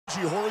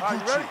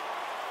Horiguchi,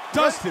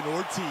 Dustin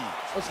Ortiz.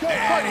 Let's go.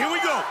 And here we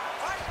go.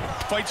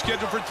 Fight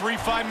scheduled for 3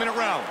 5-minute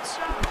rounds.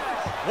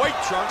 White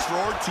trunks for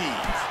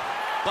Ortiz.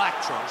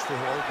 Black trunks for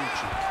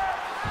Horiguchi.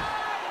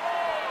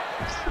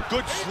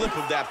 Good slip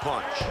of that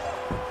punch.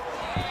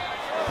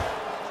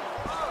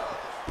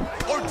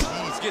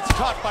 Ortiz gets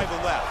caught by the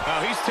left.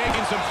 Now he's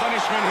taking some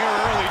punishment here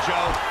early,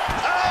 Joe.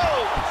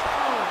 Oh!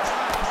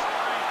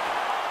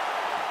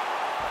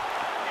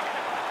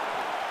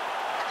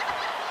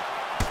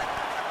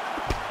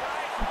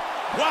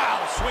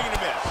 Wow, swing and a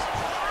miss.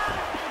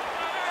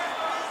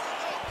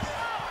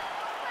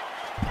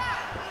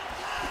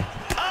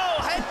 Oh,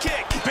 head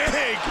kick.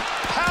 Big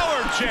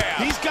power jab.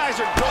 These guys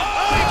are good.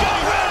 Oh, he got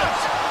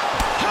ripped.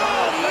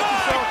 Oh,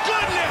 my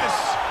goodness.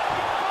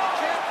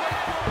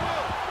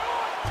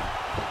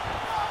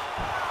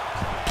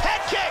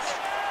 Head kick.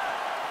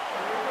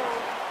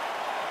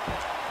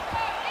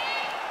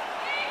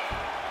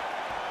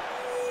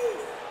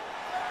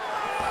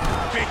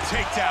 Big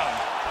takedown.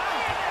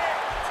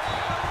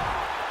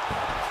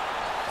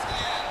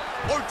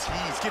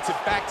 Ortiz gets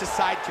it back to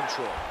side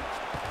control.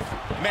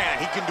 Man,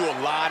 he can do a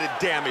lot of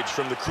damage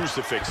from the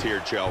crucifix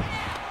here, Joe.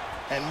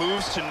 And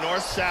moves to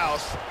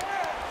north-south.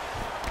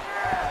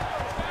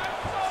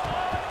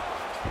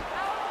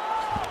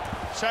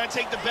 Trying to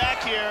take the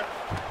back here.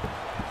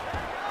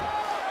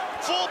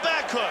 Full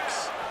back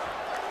hooks.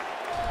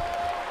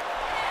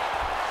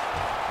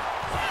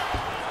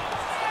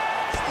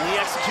 And he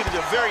executed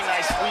a very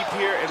nice sweep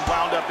here and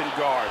wound up in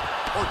guard.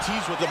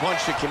 Ortiz with a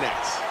punch that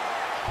connects.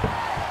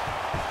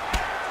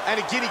 And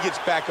again, he gets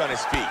back on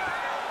his feet.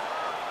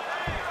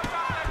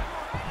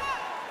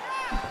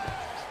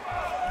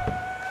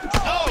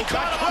 Oh,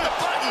 got him on the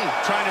button.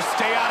 Trying to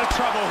stay out of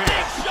trouble here.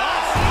 Big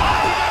shot.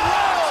 Oh!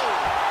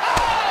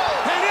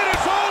 And it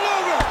is all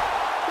over.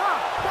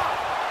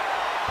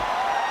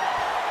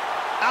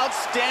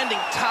 Outstanding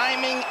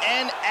timing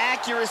and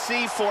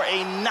accuracy for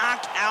a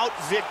knockout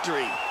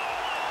victory.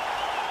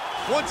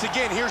 Once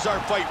again, here's our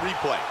fight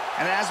replay.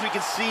 And as we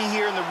can see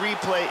here in the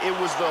replay, it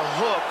was the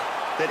hook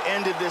that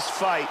ended this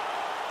fight.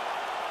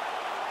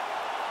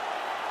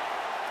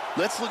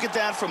 Let's look at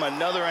that from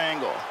another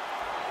angle.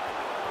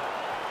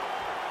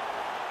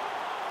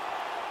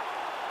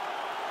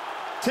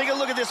 Take a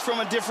look at this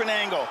from a different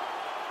angle.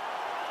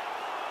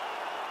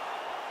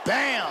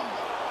 Bam!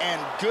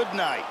 And good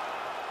night.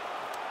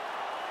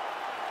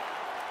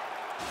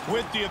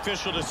 With the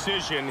official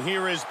decision,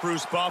 here is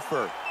Bruce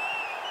Buffer.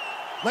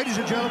 Ladies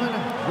and gentlemen,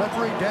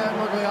 referee Dan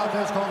Mergliata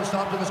has called a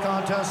stop to this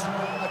contest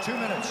at 2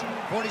 minutes,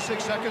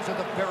 46 seconds of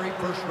the very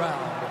first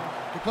round.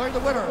 Declaring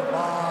the winner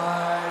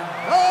by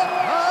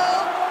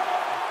knockout,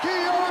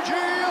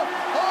 Kyoji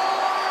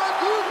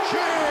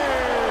Horiguchi.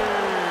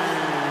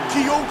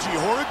 Kyoji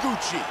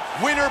Horiguchi,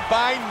 winner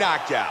by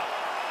knockout.